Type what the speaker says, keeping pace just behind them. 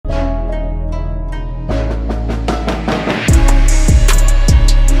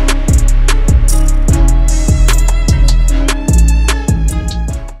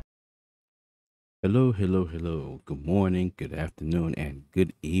Hello. Good morning, good afternoon, and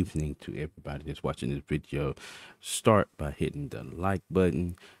good evening to everybody that's watching this video. Start by hitting the like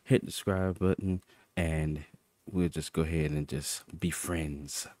button, hit the subscribe button, and we'll just go ahead and just be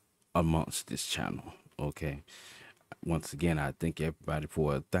friends amongst this channel. Okay. Once again, I thank everybody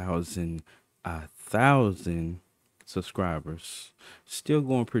for a thousand subscribers. Still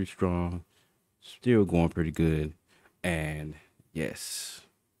going pretty strong, still going pretty good, and yes.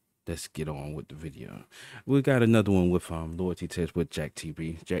 Let's get on with the video. We got another one with loyalty test with Jack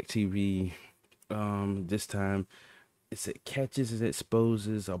TV. Jack TV, this time it catches and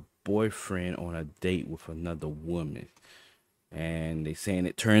exposes a boyfriend on a date with another woman, and they saying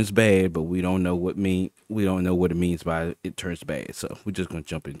it turns bad, but we don't know what it means by it turns bad. So we're just gonna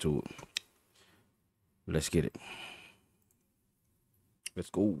jump into it. Let's get it. Let's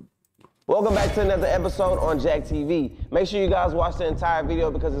go. Welcome back to another episode on Jack TV. Make sure you guys watch the entire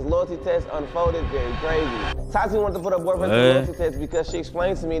video because his loyalty test unfolded very crazy. Tati wanted to put her boyfriend through the loyalty test because she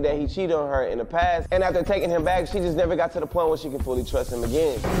explained to me that he cheated on her in the past, and after taking him back, she just never got to the point where she can fully trust him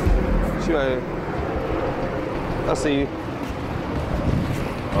again. She right here. I'll see you.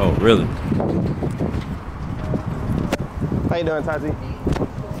 Oh, really? How you doing, Tati?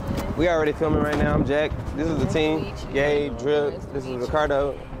 We already filming right now. I'm Jack. This is the team. Gay, Drip. This is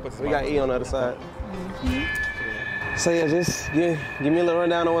Ricardo. We got E on the other side. So yeah, just give me a little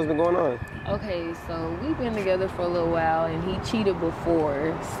rundown on what's been going on. Okay, so we've been together for a little while, and he cheated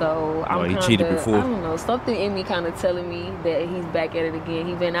before. So he cheated before? I don't know, something in me kind of telling me that he's back at it again.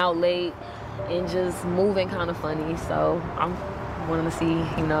 He's been out late and just moving kind of funny. So I'm wanting to see,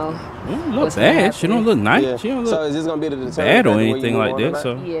 you know. You don't look bad. She don't look nice. Yeah. She don't look so is this gonna be the bad or anything like that?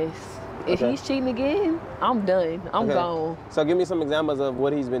 So yes. If he's cheating again, I'm done. I'm gone. So give me some examples of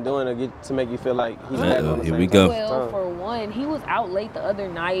what he's been doing to make you feel like he's back on the here same we go. Well, for one, he was out late the other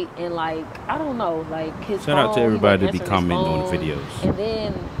night, and like, I don't know, like his Shout out to everybody that be commenting on the videos. And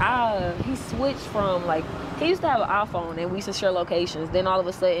then he switched from, like, he used to have an iPhone and we used to share locations. Then all of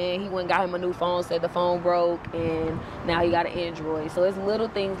a sudden he went and got him a new phone, said the phone broke, and now he got an Android. So it's little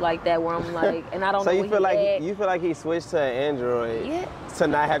things like that where I'm like, and I don't know. So you feel like he switched to an Android to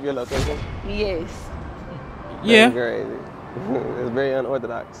not have your location? Yes. Yeah. That's crazy. It's very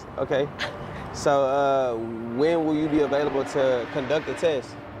unorthodox. Okay. So when will you be available to conduct the test?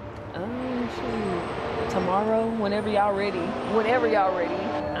 Shoot. Tomorrow, whenever y'all ready. Whenever y'all ready.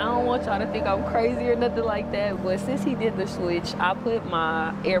 I don't want y'all to think I'm crazy or nothing like that, but since he did the switch, I put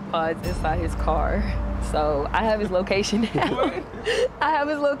my AirPods inside his car. So I have his location now. I have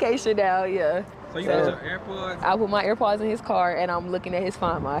his location now, yeah. So you got your AirPods? I put my AirPods in his car and I'm looking at his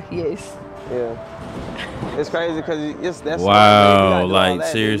Find My, yes. Yeah. It's crazy because that's wow, like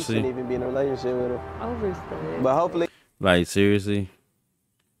seriously. You shouldn't even be in a relationship with him. Overstood. But hopefully. Like seriously,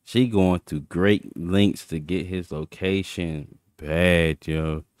 she going through great lengths to get his location. Bad,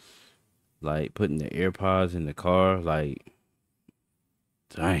 yo. Like putting the AirPods in the car, like,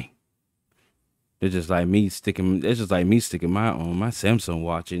 dang. It's just like me sticking my my Samsung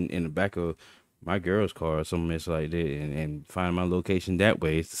watch in the back of my girl's car or something else like that, and find my location that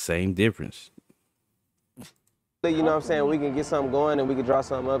way. It's the same difference. You know what I'm saying? We can get something going and we can draw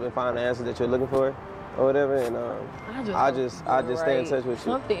something up and find the answer that you're looking for or whatever. And I just stay in touch with you.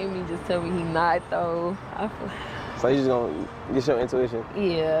 Something in me just tell me he not though. So you just gonna get your intuition?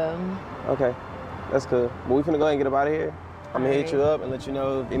 Yeah. Okay, that's cool. But we finna go ahead and get up out of here. I'm gonna hit you up and let you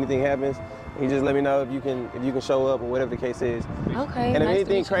know if anything happens. You just let me know if you can show up or whatever the case is. Okay. And if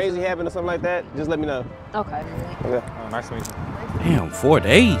anything crazy happens or something like that, just let me know. Okay. Okay. Oh, nice to meet you. Damn, 4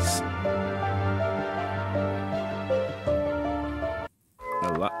 days.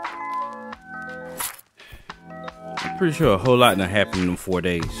 A lot. I'm pretty sure a whole lot done happened in them 4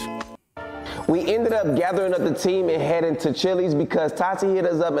 days. We ended up gathering up the team and heading to Chili's because Tati hit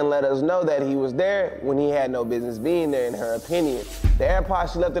us up and let us know that he was there when he had no business being there, in her opinion. The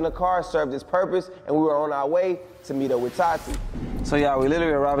AirPods she left in the car served its purpose, and we were on our way to meet up with Tati. So yeah, we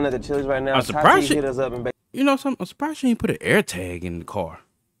literally arriving at the Chili's right now. I'm surprised Tati hit us up and you know something? I'm surprised she didn't put an air tag in the car.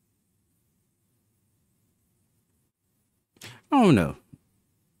 I don't know.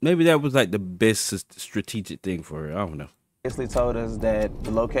 Maybe that was like the best strategic thing for her. I don't know. Basically told us that the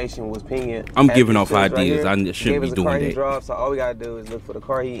location was pinging. I'm giving off ideas. I shouldn't be doing that. Drove, so all we gotta do is look for the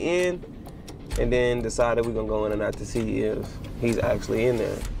car he in, and then decide if we're gonna go in or not to see if he's actually in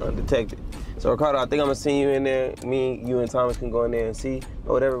there undetected. So Ricardo, I think I'm gonna send you in there. You and Thomas can go in there and see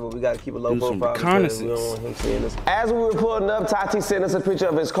or whatever, but we gotta keep a low profile because we don't want him seeing us. As we were pulling up, Tati sent us a picture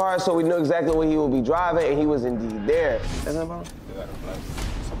of his car so we knew exactly where he would be driving, and he was indeed there. That's not about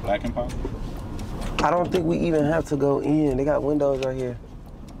Some black and pop? I don't think we even have to go in. They got windows right here.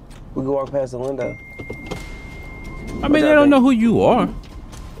 We can walk past the window. I mean, they don't know who you are.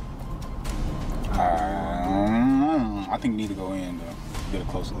 I think we need to go in to get a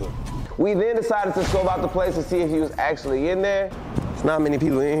closer look. We then decided to scope out the place to see if he was actually in there. There's not many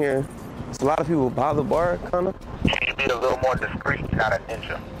people in here. There's a lot of people by the bar, kind of. Can you be a little more discreet, not a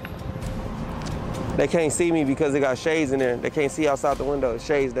ninja? They can't see me because they got shades in there. They can't see outside the window,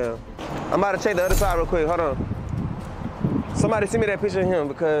 shades down. I'm about to check the other side real quick, hold on. Somebody send me that picture of him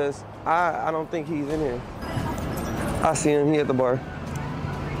because I don't think he's in here. I see him, he at the bar.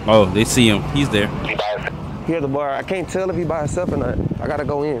 Oh, they see him. He's there. He at the bar. I can't tell if he by himself or not. I gotta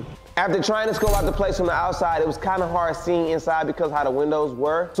go in. After trying to scope out the place from the outside, it was kind of hard seeing inside because how the windows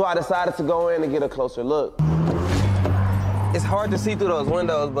were. So I decided to go in and get a closer look. It's hard to see through those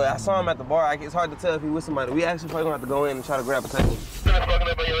windows, but I saw him at the bar. It's hard to tell if he was somebody. We actually probably gonna have to go in and try to grab a table.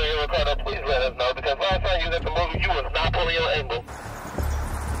 Please let us know because last time you was at the movie, you was not pulling your angle.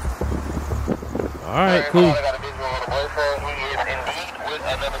 All right, cool. I got a visual on the boyfriend. He is indeed with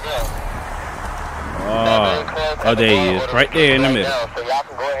another girl. Oh, there he is, right there in the middle. So y'all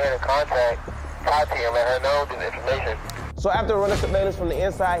can go ahead and contact Tati and let her know the information. So after running surveillance from the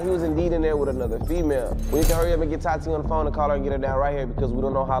inside, he was indeed in there with another female. We need to hurry up and get Tati on the phone and call her and get her down right here because we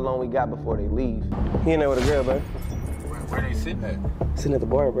don't know how long we got before they leave. He in there with a girl, bro. Where they sitting at? Sitting at the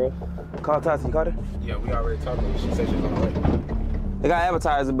bar, bro. Call Tati, you called her? Yeah, we already talked to her. She said she was on the way. They got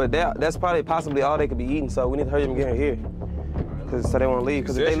advertising, but that's probably possibly all they could be eating, so we need to hurry up and get her here. So they won't leave,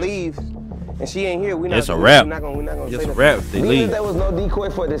 because if they leave, and she ain't here, we're not gonna It's say a wrap. They leave. There was no decoy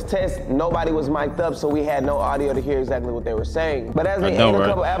for this test. Nobody was mic'd up, so we had no audio to hear exactly what they were saying. But as they ate a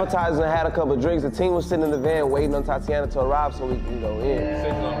couple appetizers and had a couple drinks, the team was sitting in the van waiting on Tatiana to arrive so we can go in.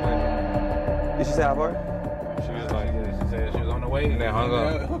 Did she say how far? She was like, she said she was on the way and then hung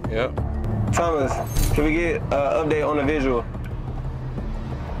up. Yep. Thomas, can we get an update on the visual?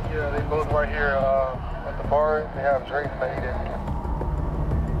 Yeah, they both right here at the bar. They have drinks they eat it.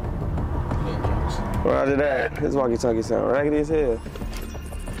 Roger that. His walkie-talkie sound raggedy as hell.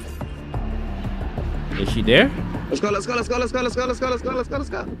 Is she there? Let's go, let's go, let's go, let's go, let's go, let's go, let's go, let's go, let's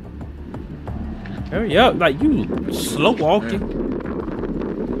go. Hurry up, like you slow walking.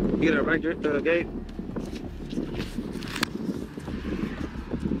 You get her back gate.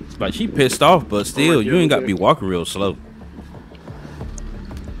 Like she pissed off, but still, you ain't got to be walking real slow.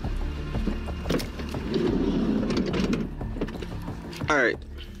 All right,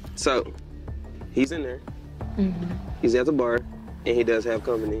 so he's in there. He's at the bar, and he does have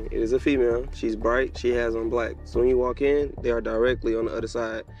company. It is a female. She's bright. She has on black. So when you walk in, they are directly on the other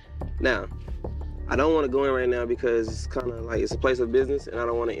side. Now, I don't want to go in right now because it's kind of like it's a place of business, and I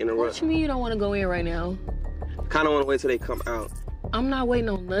don't want to interrupt. What you mean you don't want to go in right now? Kind of want to wait till they come out. I'm not waiting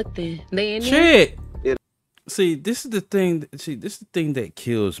on nothing. They in there? Shit. Yeah. See, this is the thing. See, this is the thing that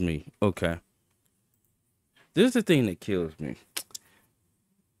kills me. Okay. This is the thing that kills me.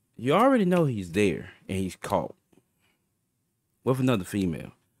 You already know he's there and he's caught with another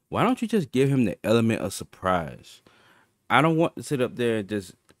female. Why don't you just give him the element of surprise? I don't want to sit up there and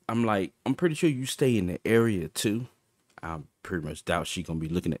just, I'm pretty sure you stay in the area too. I pretty much doubt she gonna be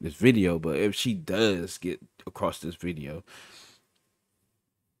looking at this video, but if she does get across this video,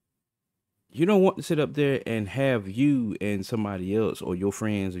 you don't want to sit up there and have you and somebody else or your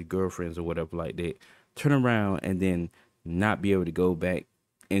friends or girlfriends or whatever like that turn around and then not be able to go back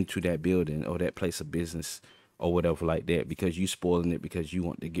into that building or that place of business or whatever like that because you spoiling it because you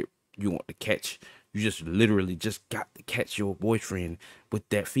want to catch. You just literally just got to catch your boyfriend with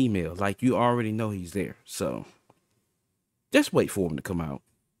that female. Like you already know he's there. So just wait for him to come out.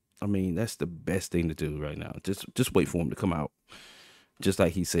 I mean, that's the best thing to do right now. Just wait for him to come out. Just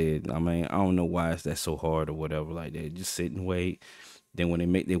like he said. I mean, I don't know why it's that so hard or whatever like that. Just sit and wait. Then when they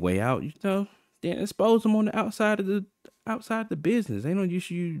make their way out, you know, then expose them on the outside of the business. They don't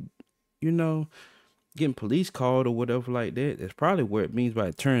use you know, getting police called or whatever like that. That's probably where it means by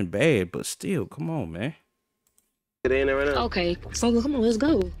it turned bad, but still, come on, man. It ain't there right now. Okay, so come on, let's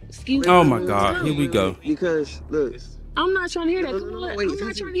go. Excuse me. Oh my God, here we go. Because look, I'm not trying to hear that. Come on, wait, I'm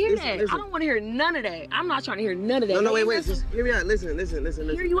not trying to hear that. listen. I don't want to hear none of that. I'm not trying to hear none of that. no, wait, just hear me out. Listen.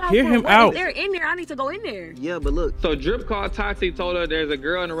 Hear you out. Hear him out. If they're in there, I need to go in there. Yeah, but look. So Drip called Tati, told her there's a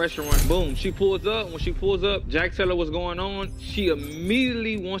girl in the restaurant. Boom, she pulls up. When she pulls up, Jack tell her what's going on. She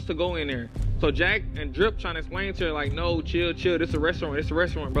immediately wants to go in there. So Jack and Drip trying to explain to her like, no, chill. This is a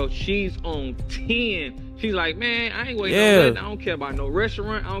restaurant, bro. She's on 10. She's like, man, I ain't waiting on nothing. I don't care about no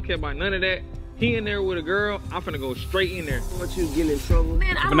restaurant. I don't care about none of that. He in there with a girl. I'm finna go straight in there. I want you getting in trouble.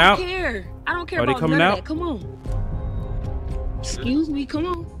 Man, I don't care. I don't care Are they about coming none out? of that. Come on. Excuse me, come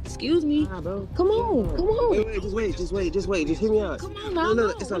on. Excuse me. Nah, bro. Come on, come on. Wait, just wait. Just hear me out. Come on, now. No,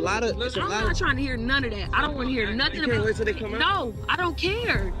 it's a lot of. I'm not trying to hear none of that. I don't want to hear nothing You can't wait till they come out? No, I don't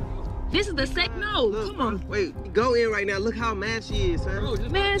care. This is the no. Look, Come on. Wait, go in right now. Look how mad she is,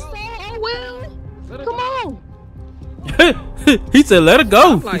 son. Man, well. Come on. He said, "Let her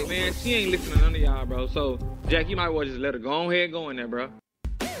go." I'm like, man, she ain't listening to none of y'all, bro. So, Jack, you might well just let her go ahead and go in there, bro.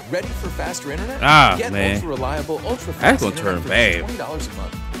 Ready for faster internet? Ah, Get man. ultra reliable, ultra fast That's gonna internet turn for bad. $20 a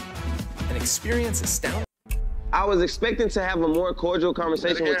month. And experience astounding. I was expecting to have a more cordial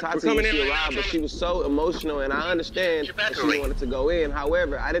conversation with Tati when she arrived, but she was so emotional, and I understand that she wanted to go in.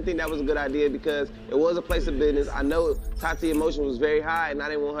 However, I didn't think that was a good idea because it was a place of business. I know Tati's emotion was very high, and I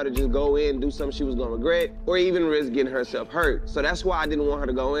didn't want her to just go in and do something she was gonna regret, or even risk getting herself hurt. So that's why I didn't want her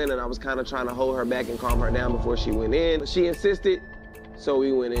to go in, and I was kind of trying to hold her back and calm her down before she went in. But she insisted, so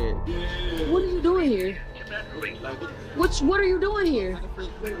we went in. What are you doing here? What are you doing here?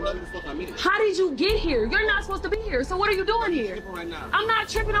 How did you get here? You're not supposed to be here. So what are you doing here? I'm not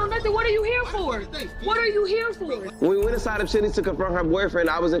tripping on nothing. What are you here for? What are you here for? When we went inside of Chili's to confront her boyfriend,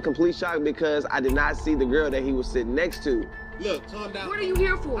 I was in complete shock because I did not see the girl that he was sitting next to. Look, calm down. What are you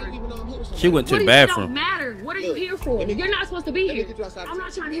here for? She went to the It don't bathroom. matter. What are you here for? You're not supposed to be here. I'm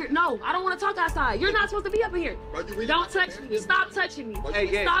not trying to hear. No, I don't want to talk outside. You're not supposed to be up in here. Don't touch me. Stop touching me.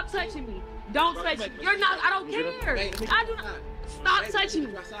 Hey, Stop touching me. Don't touch me. You're not. I don't care. I do not. Stop touching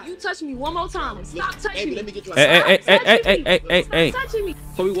me. You touch me one more time. Stop touching me. Hey. Stop touching me.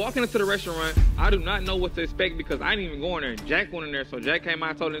 So we walking into the restaurant. I do not know what to expect because I didn't even go in there. Jack went in there, so Jack came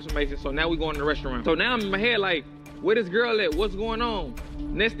out, told the information. So now we going to the restaurant. So now I'm in my head like, where this girl at? What's going on?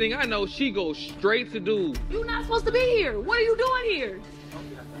 Next thing I know, she goes straight to dude. You're not supposed to be here. What are you doing here?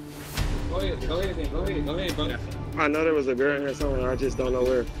 Go ahead, bro. I know there was a girl in here somewhere, I just don't know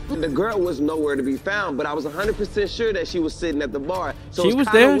where. The girl was nowhere to be found, but I was 100% sure that she was sitting at the bar. So She it's was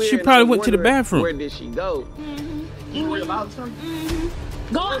kinda there. weird, She and I probably was went to the wondering, bathroom. Where did she go?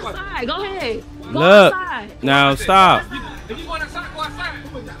 Go outside. Go ahead. Go Look, outside. now stop. If you going outside, go outside.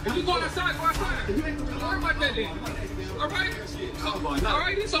 If you going outside, go outside. Don't worry about that then. All right? All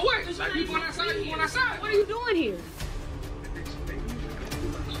right, so what? If you going outside, you going outside. What are you doing here?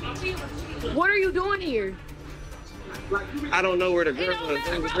 What are you doing here? I don't know where the It girl don't was.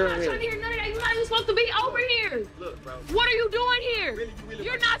 matter, There bro. was a I'm girl not here. trying to hear none of that. You're not even supposed to be over here. Look, bro. What are you doing here?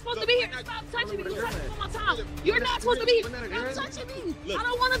 You're not supposed to be here. Stop touching me. You touch me one more time. You're not supposed to be here. Stop touching me. I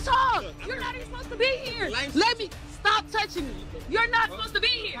don't want to talk. You're not even supposed to be here. Let me stop touching me. You're not supposed to be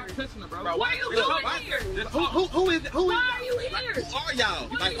here. What are you doing here? Who is Why are you here? Who are y'all?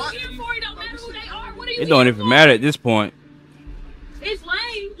 What are you here for? It don't matter who they are. What are you It don't here even for? matter at this point. It's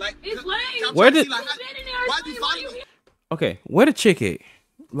lame. Like, It's lame. Where did- You've been in there. Why It's you lame. Why following you me? here? Okay, where the chick at?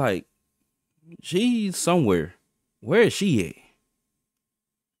 Like, she's somewhere. Where is she at?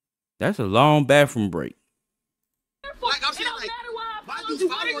 That's a long bathroom break. Like, I'm It saying, don't like, matter why I why followed you you.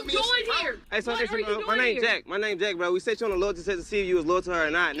 What are you following me? doing here? Hey, so What listen, are you bro. My doing name's here? Jack. My name's Jack, bro. We set you on the loyalty test to see if you was loyal to her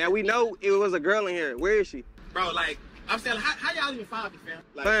or not. Now, we know it was a girl in here. Where is she? bro, like, I'm saying, how y'all even find me, fam?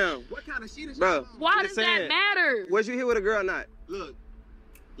 Like, Fam. what kind of shit is Bro. y'all on? Why Just does that saying. matter? Was you here with a girl or not?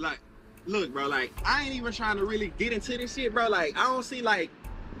 Look, bro, like, I ain't even trying to really get into this shit, bro. Like, I don't see, like,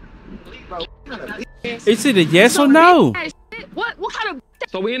 bro, what kind of Is it a yes So or no? that shit, what kind of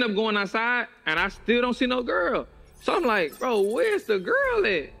So we end up going outside, and I still don't see no girl. So I'm like, bro, where's the girl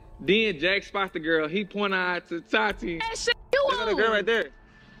at? Then Jack spots the girl. He point out to Tati. that shit you Look at the on? girl right there.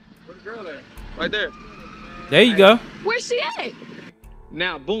 where's the girl at? Right there. There you go. Where's she at?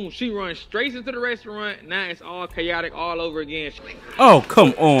 Now, boom, she runs straight into the restaurant. Now it's all chaotic all over again. Oh,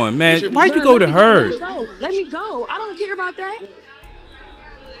 come on, man. Why'd you go to her? Let me go. I don't care about that.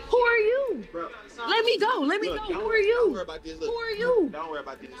 Who are you? Let me go. Let me Look, go. don't Who are you? worry about this. Look, Who are you? Don't worry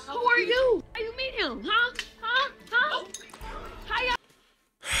about this. Who are you? How you meet him? Huh? How y'all?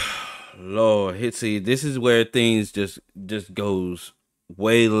 Lord, see, this is where things just goes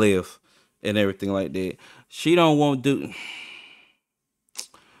way left and everything like that. She don't want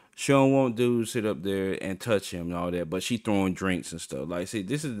dude sit up there and touch him and all that, but she throwing drinks and stuff. Like, see,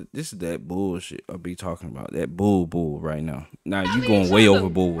 this is that bullshit I be talking about. That bull right now. Now you going way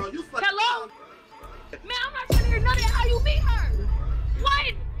overboard. Bro, you fucking Hello? Man, I'm not trying to hear none of that. How you meet her?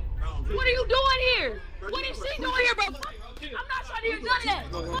 What? What are you doing here? What is she doing here, bro? I'm not trying to hear none of that.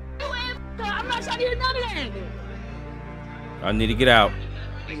 Fuck you and I'm not trying to hear none of that. I need to get out.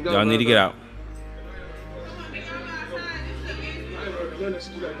 Y'all need to get out.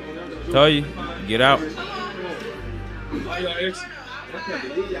 Tell you, get out.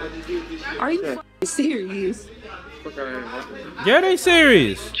 Are you fucking serious? Fuck out of here. Yeah, they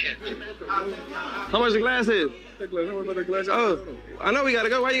serious. How much the glass is? Oh, I know we gotta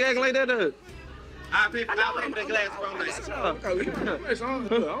go. Why you acting like that, though? I'll pay for the glass from I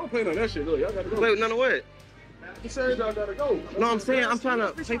don't pay no that shit. Look, y'all gotta go. Wait, none of what? You said y'all gotta go. No, I'm saying I'm trying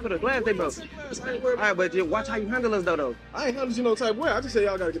to pay for the glass they broke. All right, but just watch how you handle us, though. I ain't handling you no type of way. I just say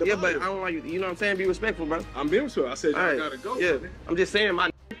y'all gotta get up. Yeah, but I don't want you. You know what I'm saying? Be respectful, bro. I'm being sure. I said y'all All right. gotta go. Yeah, I'm just saying, my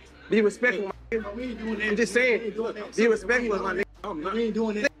be respectful, my I'm just saying, be respectful, my nigga. We ain't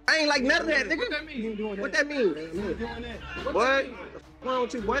doing that. I ain't like none of that, nigga. What that mean? What? What's wrong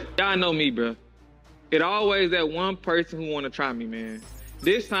with you, boy? Y'all know me, bro. It always that one person who want to try me, man.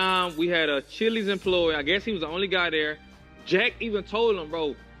 This time we had a Chili's employee. I guess he was the only guy there. Jack even told him,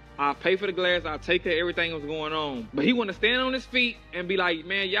 bro, I'll pay for the glass. I'll take care of everything that's going on. But he want to stand on his feet and be like,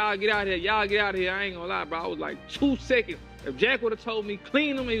 man, y'all get out of here. Y'all get out of here. I ain't gonna lie, bro. I was like 2 seconds. If Jack would have told me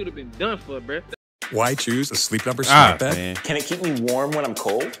clean him, he would have been done for, bro. Why choose a Sleep Number smart bed? Man. Can it keep me warm when I'm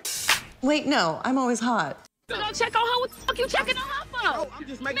cold? Wait, no, I'm always hot. Go check on her. What the fuck you checking on her for? I'm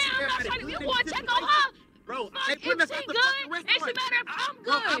just Man, making I'm sure not trying to be one. Check on her. Bro, Fuck, hey, put me if at she the good, fucking it should restaurant. matter if I'm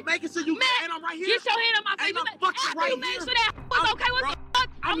Bro, good. I'm making sure you Man, and I'm right here. Get your hand on my face. Ain't no You fucking after right you make here. sure that was okay with Bro, the fuck.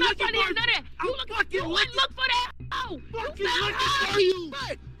 I'm not trying to hear looking none of that. for- You look fucking you went look for that. Oh, you found her. you.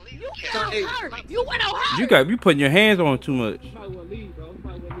 You found her. You went on her. You putting your hands on too much. Probably will leave, bro.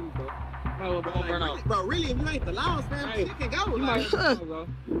 Probably will leave, bro. Probably will burn out. Bro, really, if you ain't the loudest, man, Hey, you can go. You might go, bro.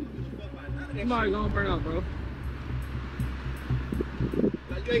 You might go burn out, bro.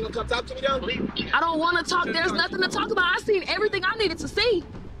 Like, you ain't gonna come talk to me, though? I don't want to talk. There's nothing to talk about. I seen everything I needed to see.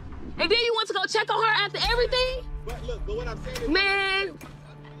 And then you want to go check on her after everything? But look, but what I'm saying is... Man,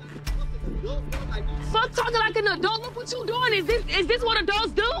 fuck talking like an adult. Look what you doing. Is this what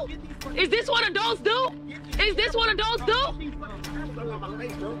adults do? Is this what adults do? Is this what adults do?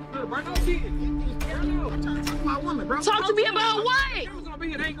 Talk to me about what?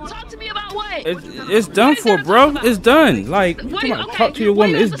 Talk to me about what? It's done for, bro. It's done. Like, What do come you, on, okay, talk to your what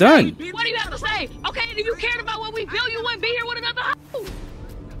do woman. you It's have to say? done. What do you have to say? Okay, if you cared about what we built, you wouldn't be here with another hoe.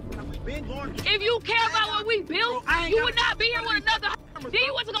 If you care about what we built, you would not be here with another hoe. Then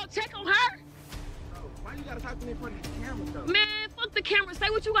you want to go check on her? Why you gotta talk to me in front of the camera, though? Man, fuck the camera. Say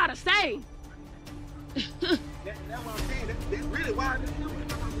what you gotta say. That's what I'm saying. That's really why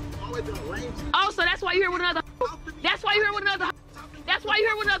I'm always been arranged. Oh, so that's why you're here with another hoe? That's why you're here with another hoe? That's why you're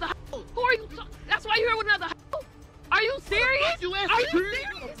here with another hoe? Who are you? That's why you're here with another hoe? Are you serious? Are you serious?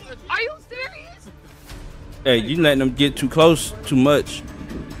 Are you serious? Hey, you letting them get too close too much.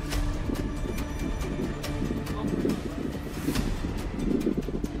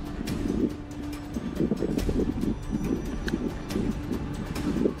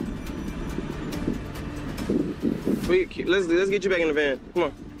 Let's get you back in the van. Come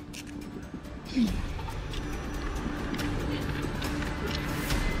on.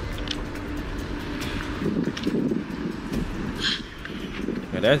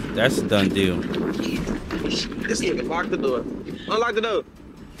 Yeah, that's a done deal. This nigga lock the door. Unlock the door.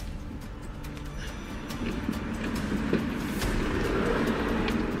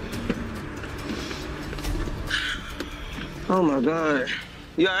 Oh my God.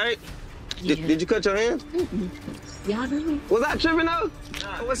 You alright? Did you cut your hands? Y'all really? Was I tripping though?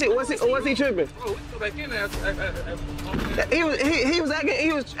 Was he tripping? Bro, we go back in there. He was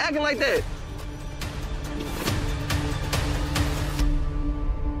acting like that.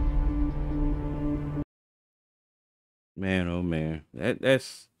 Man, oh man,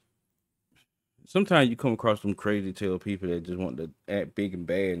 that's. Sometimes you come across some crazy tail people that just want to act big and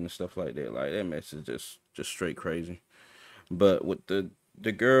bad and stuff like that. Like that mess is just straight crazy. But with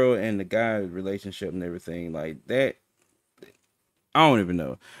the girl and the guy relationship and everything like that, I don't even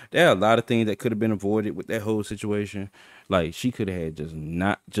know. There are a lot of things that could have been avoided with that whole situation. Like she could have had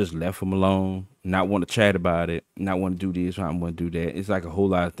just left him alone, not want to chat about it, not want to do this, not want to do that. It's like a whole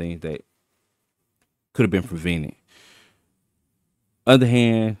lot of things that could have been prevented. Other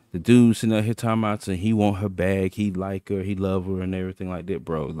hand, the dude sitting up here talking about saying he want her back, he like her, he love her, and everything like that,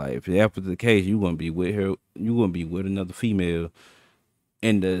 bro. Like if that was the case, you wouldn't be with her, you wouldn't be with another female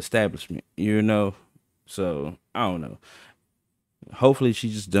in the establishment, you know. So I don't know. Hopefully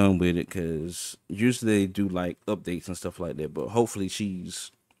she's just done with it, because usually they do like updates and stuff like that. But hopefully she's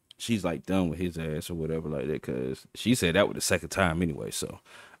like done with his ass or whatever like that, because she said that was the second time anyway. So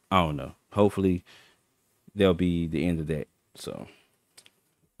I don't know. Hopefully that'll be the end of that. So.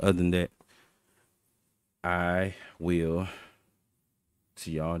 Other than that, I will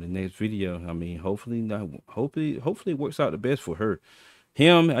see y'all in the next video. I mean, hopefully it works out the best for her.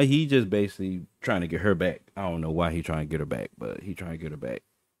 Him, he just basically trying to get her back. I don't know why he trying to get her back, but he trying to get her back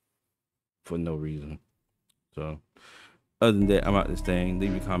for no reason. So other than that, I'm out this thing.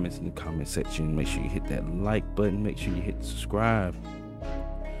 Leave your comments in the comment section. Make sure you hit that like button. Make sure you hit the subscribe.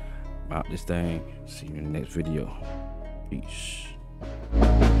 I'm out this thing. See you in the next video. Peace.